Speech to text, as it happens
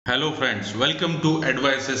Hello friends, welcome to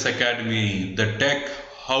Advices Academy, the tech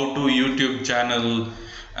how to YouTube channel,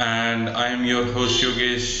 and I am your host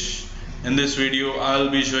Yogesh. In this video I'll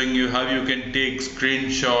be showing you how you can take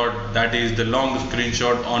screenshot, that is the long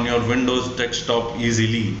screenshot on your Windows desktop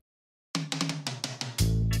easily.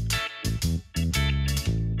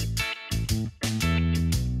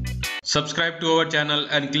 Subscribe to our channel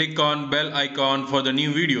and click on bell icon for the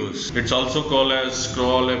new videos. It's also called as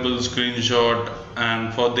scrollable screenshot,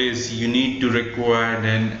 and for this you need to require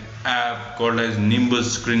an app called as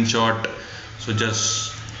Nimbus screenshot. So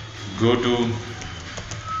just go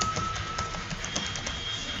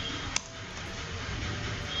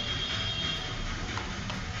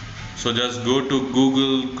to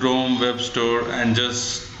Google Chrome Web Store and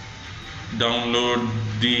just download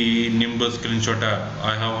the Nimbus screenshot app.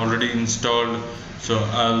 I have already installed, so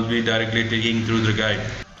I'll be directly taking through the guide.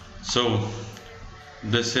 So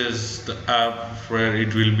this is the app where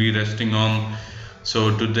it will be resting on.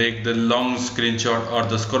 So to take the long screenshot or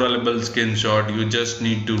the scrollable screenshot, you just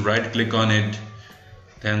need to right click on it,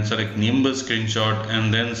 then select Nimbus screenshot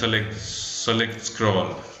and then select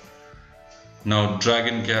scroll. Now drag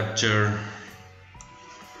and capture.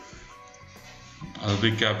 I'll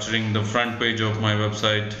be capturing the front page of my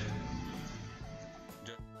website.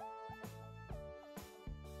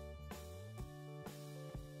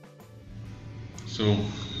 So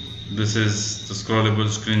this is the scrollable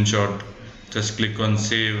screenshot. Just click on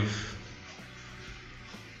save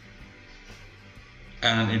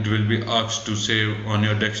and it will be asked to save on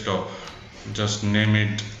your desktop. Just name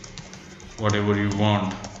it whatever you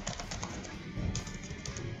want.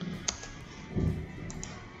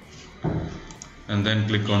 And then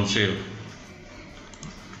click on save.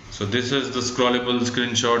 So this is the scrollable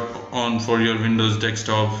screenshot on for your Windows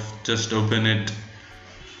desktop. Just open it.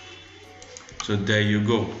 So there you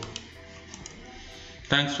go.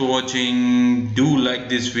 Thanks for watching. Do like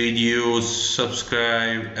this video,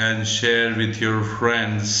 subscribe and share with your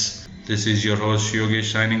friends. This is your host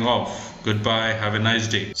Yogesh signing off. Goodbye, have a nice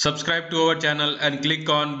day. Subscribe to our channel and click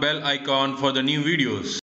on bell icon for the new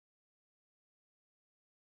videos.